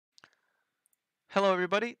Hello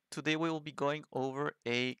everybody, today we will be going over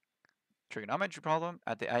a trigonometry problem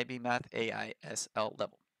at the IB Math AISL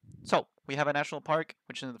level. So, we have a national park,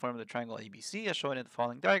 which is in the form of the triangle ABC as shown in the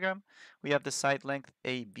following diagram. We have the side length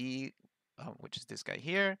AB, which is this guy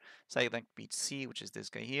here, side length BC, which is this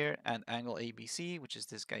guy here, and angle ABC, which is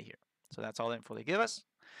this guy here. So that's all the info they give us.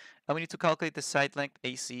 And we need to calculate the side length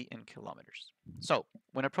AC in kilometers. So,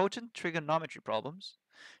 when approaching trigonometry problems,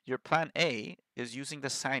 your plan A is using the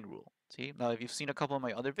sine rule. See, now if you've seen a couple of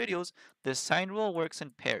my other videos, the sine rule works in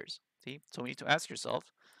pairs. See, so we need to ask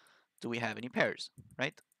yourself, do we have any pairs,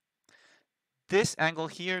 right? This angle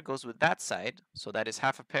here goes with that side, so that is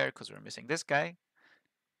half a pair because we're missing this guy.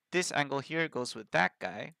 This angle here goes with that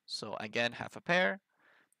guy, so again, half a pair.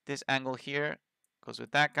 This angle here goes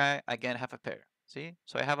with that guy, again, half a pair. See?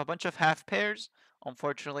 So I have a bunch of half pairs.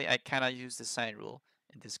 Unfortunately, I cannot use the sine rule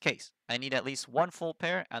in this case. I need at least one full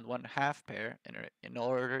pair and one half pair in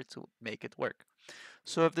order to make it work.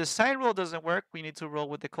 So if the sine rule doesn't work, we need to roll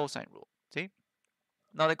with the cosine rule. See?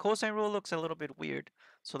 Now the cosine rule looks a little bit weird,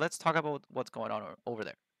 so let's talk about what's going on over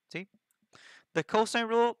there. See? The cosine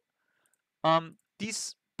rule,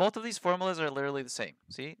 both of these formulas are literally the same.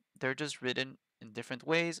 See? They're just written in different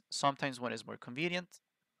ways. Sometimes one is more convenient.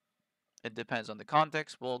 It depends on the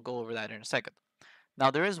context. We'll go over that in a second. Now,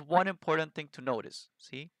 there is one important thing to notice.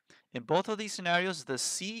 See? In both of these scenarios, the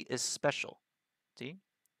C is special. See?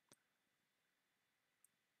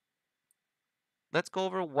 Let's go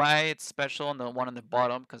over why it's special on the one on the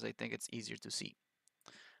bottom because I think it's easier to see.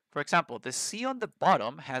 For example, the C on the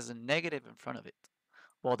bottom has a negative in front of it,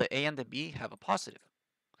 while the A and the B have a positive.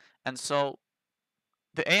 And so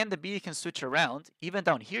the A and the B can switch around. Even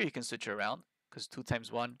down here, you can switch around because 2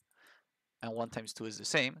 times 1 and 1 times 2 is the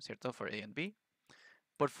same, ¿cierto? For A and B.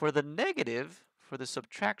 But for the negative, for the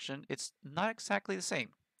subtraction, it's not exactly the same.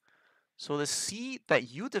 So the C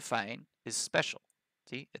that you define is special.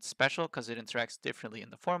 See, it's special because it interacts differently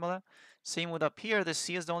in the formula. Same with up here, the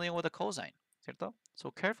C is the only one with a cosine, ¿cierto?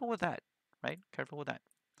 So careful with that, right? Careful with that.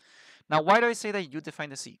 Now, why do I say that you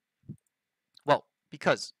define the C? Well,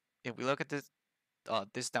 because if we look at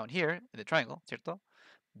this down here in the triangle, ¿cierto?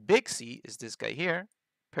 Big C is this guy here,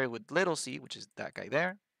 paired with little c, which is that guy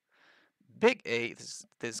there. Big A is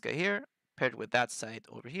this guy here, paired with that side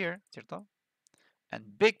over here, ¿cierto?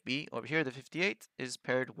 And big B over here, the 58, is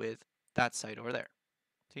paired with that side over there.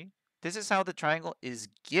 See? This is how the triangle is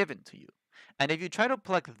given to you. And if you try to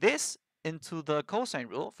plug this into the cosine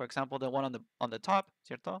rule, for example, the one on the top,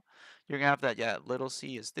 ¿cierto? You're gonna have that, yeah, little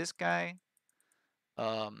c is this guy,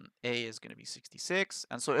 A is gonna be 66,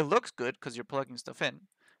 and so it looks good because you're plugging stuff in.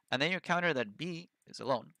 And then you counter that B is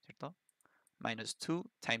alone, ¿cierto? Minus 2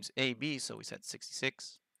 times AB, so we said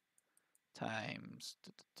 66, times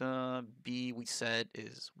B we said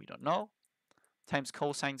is we don't know, times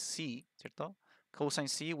cosine C, ¿cierto? Cosine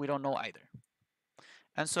C we don't know either.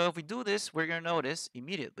 And so if we do this, we're going to notice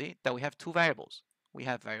immediately that we have two variables. We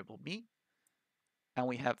have variable B and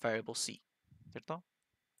we have variable C, ¿cierto?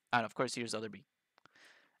 And of course here's other B.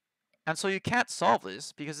 And so you can't solve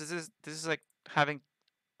this because this is like having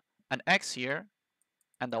an X here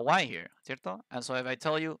and a Y here, ¿cierto? And so if I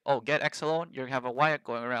tell you, oh, get X alone, you're gonna have a Y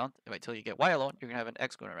going around. If I tell you get Y alone, you're gonna have an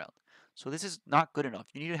X going around. So this is not good enough.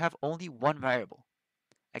 You need to have only one variable.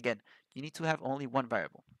 Again, you need to have only one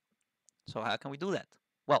variable. So how can we do that?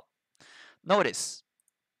 Well, notice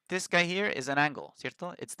this guy here is an angle,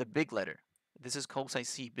 ¿cierto? It's the big letter. This is cosine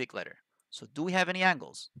C, big letter. So do we have any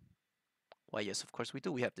angles? Why, yes, of course we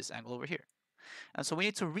do. We have this angle over here. And so we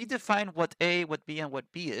need to redefine what A, what B, and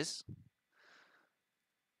what B is,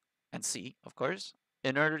 and C, of course,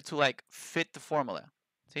 in order to like fit the formula.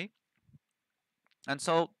 See? And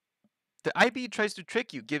so the IB tries to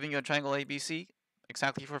trick you, giving you a triangle ABC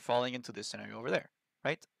exactly for falling into this scenario over there,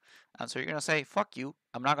 right? And so you're gonna say, fuck you,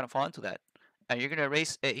 I'm not gonna fall into that. And you're gonna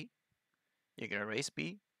erase A, you're gonna erase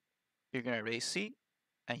B, you're gonna erase C,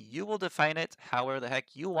 and you will define it however the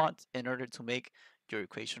heck you want in order to make your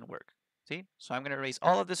equation work. See? So I'm gonna erase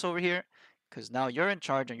all of this over here because now you're in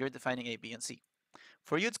charge and you're defining A, B, and C.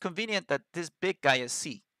 For you, it's convenient that this big guy is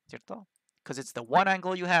C, ¿cierto? Because it's the one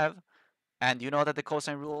angle you have, and you know that the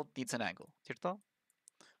cosine rule needs an angle, ¿cierto? All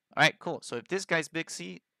right, cool. So if this guy's big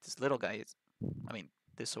C, this little guy is,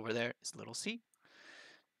 this over there is little c.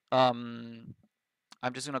 I'm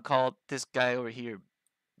just gonna call this guy over here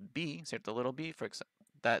B, ¿cierto? Little b, for example.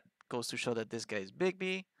 That goes to show that this guy is big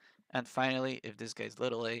B. And finally, if this guy is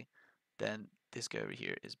little a, then this guy over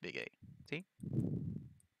here is big A. See?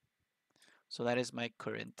 So that is my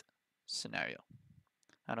current scenario.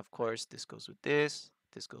 And of course, this goes with this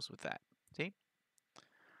goes with that. See?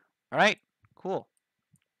 All right, cool.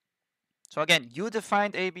 So again, you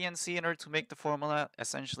defined A, B, and C in order to make the formula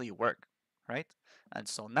essentially work, right? And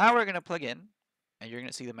so now we're gonna plug in, and you're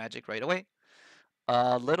gonna see the magic right away.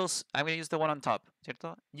 I'm gonna use the one on top,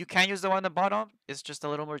 ¿cierto? You can use the one on the bottom. It's just a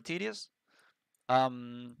little more tedious.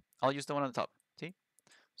 I'll use the one on the top. See?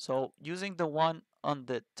 So using the one on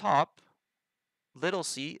the top, little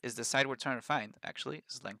c is the side we're trying to find. Actually,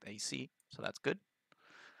 is length AC, so that's good.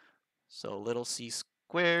 So little c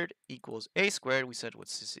squared equals a squared. We said was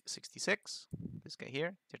 66. This guy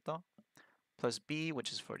here, ¿cierto? Plus b,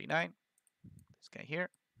 which is 49. This guy here.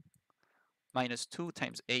 Minus 2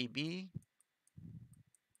 times ab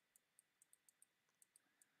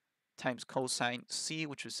times cosine c,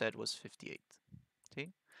 which we said was 58. Okay?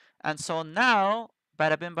 And so now,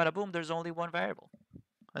 bada bim, bada boom, there's only one variable.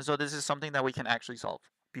 And so this is something that we can actually solve.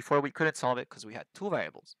 Before we couldn't solve it because we had two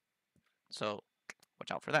variables. So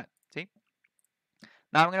watch out for that. See?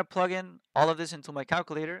 Now I'm going to plug in all of this into my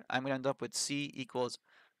calculator. I'm going to end up with c equals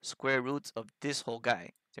square roots of this whole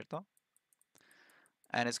guy. ¿Cierto?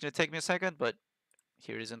 And it's going to take me a second, but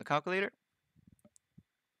here it is in the calculator.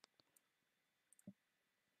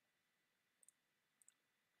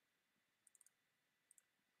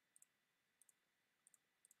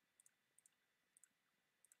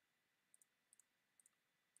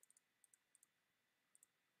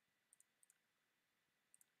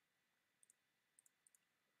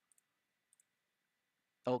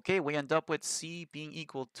 Okay, we end up with c being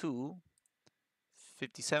equal to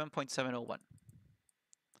 57.701.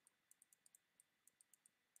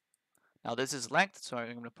 Now this is length, so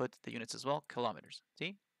I'm going to put the units as well, kilometers.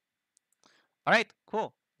 See? All right,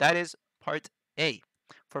 cool. That is part A.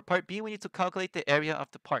 For part B, we need to calculate the area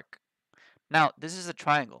of the park. Now, this is a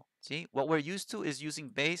triangle. See, what we're used to is using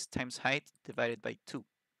base times height divided by 2.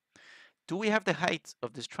 Do we have the height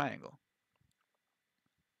of this triangle?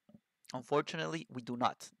 Unfortunately, we do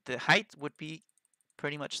not. The height would be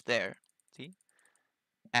pretty much there. See?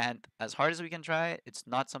 And as hard as we can try, it's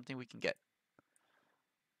not something we can get.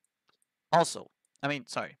 Also,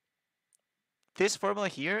 sorry. This formula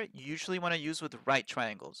here, you usually want to use with right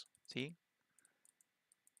triangles. See?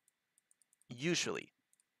 Usually.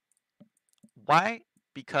 Why?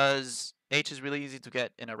 Because h is really easy to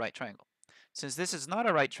get in a right triangle. Since this is not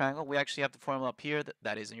a right triangle, we actually have the formula up here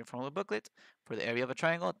that is in your formula booklet for the area of a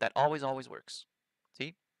triangle that always works.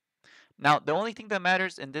 See? Now, the only thing that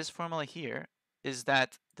matters in this formula here is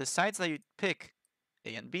that the sides that you pick,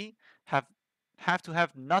 A and B, have to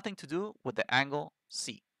have nothing to do with the angle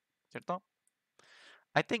C. ¿Cierto?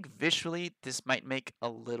 I think visually this might make a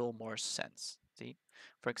little more sense. See?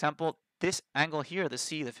 For example, this angle here, the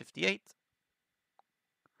C, the 58,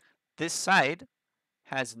 this side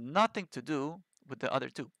has nothing to do with the other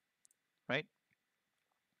two, right?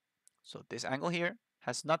 So this angle here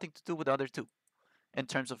has nothing to do with the other two in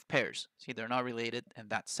terms of pairs. See, they're not related in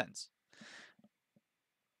that sense.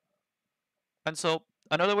 And so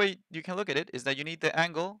another way you can look at it is that you need the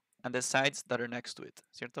angle and the sides that are next to it,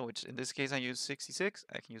 ¿cierto? Which in this case I use 66,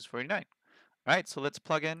 I can use 49. All right, so let's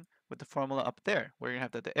plug in with the formula up there, where you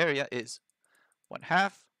have that the area is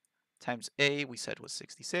 1/2 times A, we said was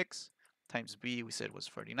 66, times B, we said was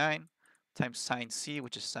 49, times sine C,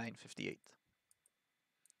 which is sine 58.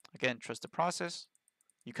 Again, trust the process.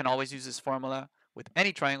 You can always use this formula with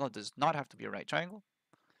any triangle. It does not have to be a right triangle.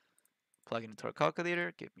 Plug it into our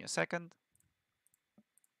calculator. Give me a second.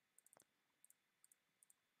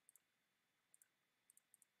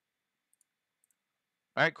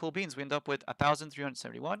 All right, cool beans. We end up with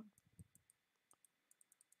 1,371.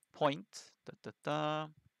 Point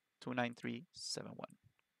 29371.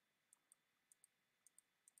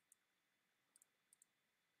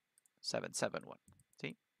 771.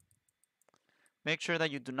 See? Make sure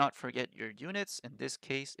that you do not forget your units. In this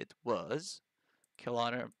case, it was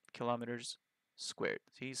kilometers squared.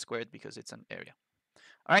 See, squared because it's an area.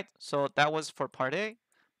 All right, so that was for part A.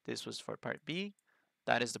 This was for part B.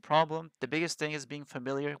 That is the problem. The biggest thing is being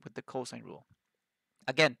familiar with the cosine rule.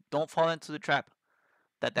 Again, don't fall into the trap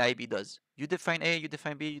that the IB does. You define A, you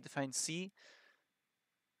define B, you define C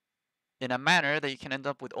in a manner that you can end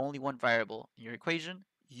up with only one variable in your equation.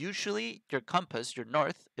 Usually, your compass, your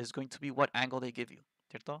north, is going to be what angle they give you.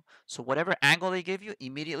 ¿Cierto? So whatever angle they give you,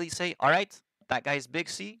 immediately say, all right, that guy's big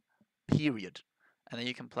C, period. And then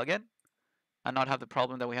you can plug in and not have the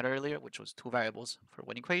problem that we had earlier, which was two variables for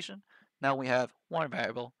one equation. Now we have one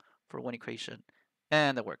variable for one equation,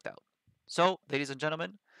 and it worked out. So, ladies and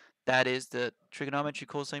gentlemen, that is the trigonometry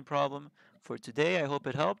cosine problem for today. I hope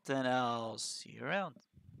it helped, and I'll see you around.